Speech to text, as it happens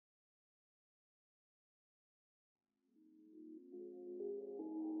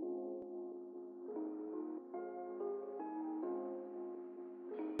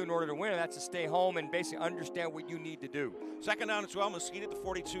order to win, and that's to stay home and basically understand what you need to do. Second down as well, Mesquite at the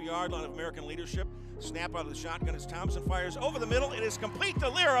 42-yard line of American leadership. Snap out of the shotgun as Thompson fires over the middle. It is complete to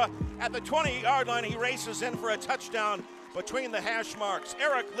Lira at the 20-yard line. He races in for a touchdown between the hash marks.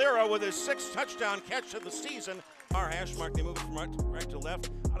 Eric Lira with his 6th touchdown catch of the season. Our hash mark, they move it from right to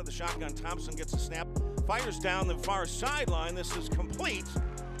left. Out of the shotgun, Thompson gets a snap, fires down the far sideline. This is complete.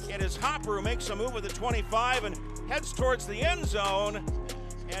 It is Hopper who makes a move with the 25 and heads towards the end zone.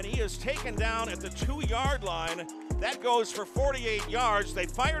 And he is taken down at the 2-yard line. That goes for 48 yards. They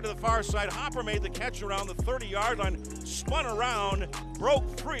fired to the far side. Hopper made the catch around the 30-yard line, spun around,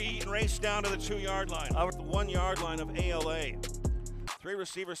 broke free, and raced down to the 2-yard line. Out at the 1-yard line of ALA. 3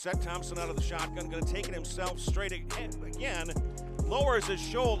 receivers set. Thompson out of the shotgun, going to take it himself straight again. Lowers his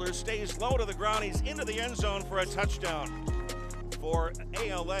shoulders, stays low to the ground. He's into the end zone for a touchdown for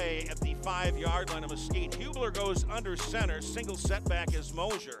ALA at the 5-yard line of Mesquite. Hubler goes under center. Single setback is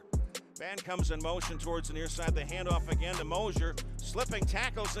Mosier. Band comes in motion towards the near side. The handoff again to Mosier. Slipping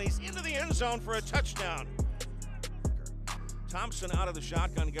tackles, and he's into the end zone for a touchdown. Thompson out of the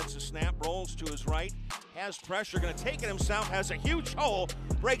shotgun, gets a snap, rolls to his right, has pressure, going to take it himself, has a huge hole,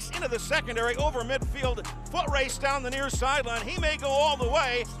 breaks into the secondary over midfield, foot race down the near sideline. He may go all the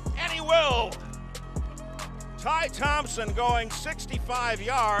way, and he will. Ty Thompson going 65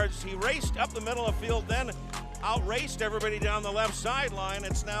 yards. He raced up the middle of the field, then outraced everybody down the left sideline.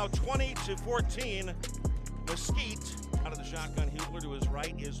 It's now 20-14. Mesquite out of the shotgun. Hubler to his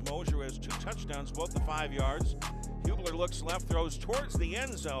right is Mosier, who has 2 touchdowns, both the 5 yards. Hubler looks left, throws towards the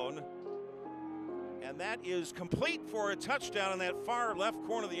end zone. And that is complete for a touchdown in that far left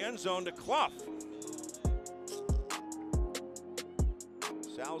corner of the end zone to Clough.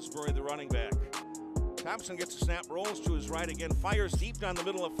 Salisbury, the running back. Thompson gets a snap, rolls to his right again, fires deep down the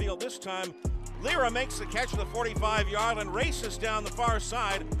middle of the field. This time, Lira makes the catch of the 45-yard line, races down the far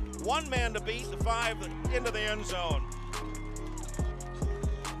side. 1 man to beat, the 5 into the end zone.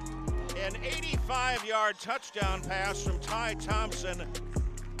 An 85-yard touchdown pass from Ty Thompson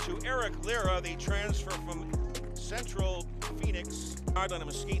to Eric Lira, the transfer from Central Phoenix. Yard line of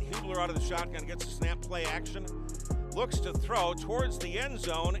Mesquite. Hubler out of the shotgun, gets a snap, play action. Looks to throw towards the end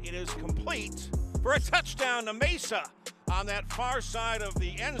zone. It is complete for a touchdown to Mesa on that far side of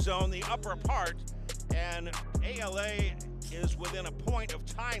the end zone, the upper part. And ALA is within a point of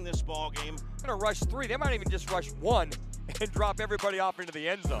tying this ball game. They're gonna rush 3. They might even just rush 1 and drop everybody off into the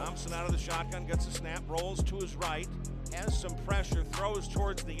end zone. Thompson out of the shotgun, gets a snap, rolls to his right, has some pressure, throws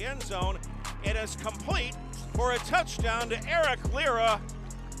towards the end zone. It is complete for a touchdown to Eric Lira,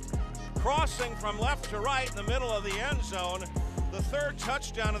 crossing from left to right in the middle of the end zone. The 3rd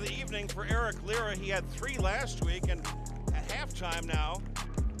touchdown of the evening for Eric Lira. He had 3 last week, and at halftime now,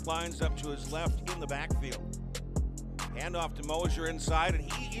 lines up to his left in the backfield. Handoff to Mosier inside, and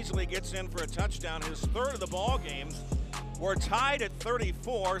he easily gets in for a touchdown, his 3rd of the ball game. We're tied at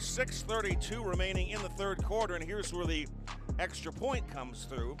 34, 6:32 remaining in the 3rd quarter, and here's where the extra point comes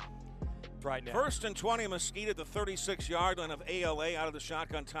through. Right now. 1st and 20, Mesquite at the 36-yard line of ALA. Out of the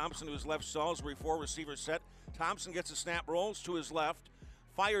shotgun, Thompson to his left, Salisbury, 4 receivers set. Thompson gets a snap, rolls to his left,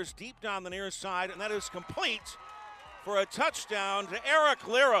 fires deep down the near side, and that is complete for a touchdown to Eric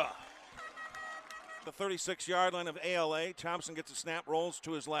Lira. The 36-yard line of ALA. Thompson gets a snap, rolls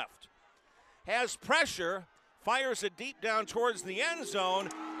to his left. Has pressure, fires it deep down towards the end zone.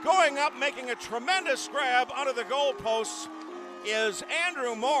 Going up, making a tremendous grab under the goalposts is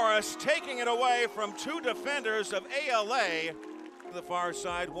Andrew Morris, taking it away from 2 defenders of ALA. To the far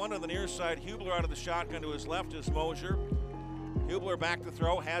side, 1 on the near side. Hubler out of the shotgun, to his left is Mosier. Hubler back to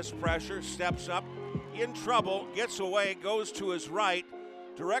throw, has pressure, steps up, in trouble, gets away, goes to his right,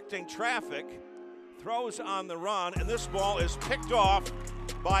 directing traffic, throws on the run, and this ball is picked off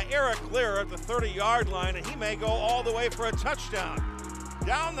by Eric Lira at the 30-yard line, and he may go all the way for a touchdown.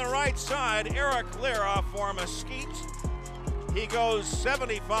 Down the right side, Eric Lira for Mesquite. He goes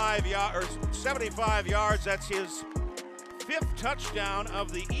 75 yards. That's his 5th touchdown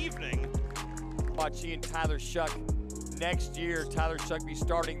of the evening. Watch he and Tyler Shuck next year. Tyler Shuck be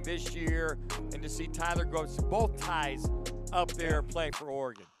starting this year, and to see Tyler go both ties up there playing for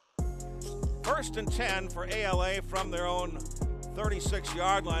Oregon. 1st and 10 for ALA from their own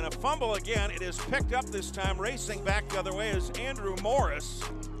 36-yard line. A fumble again. It is picked up this time. Racing back the other way is Andrew Morris.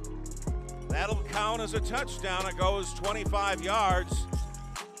 That'll count as a touchdown. It goes 25 yards.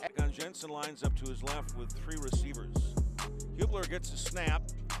 Jensen lines up to his left with 3 receivers. Hubler gets a snap,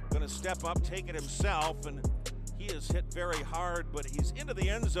 going to step up, take it himself, and he is hit very hard, but he's into the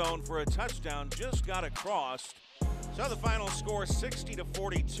end zone for a touchdown, just got across. So the final score,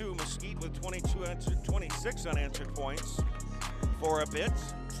 60-42, Mesquite with 26 unanswered points. for a bit.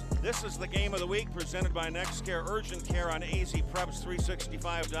 This is the game of the week presented by NextCare Urgent Care on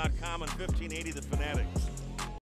azpreps365.com and 1580 The Fanatic.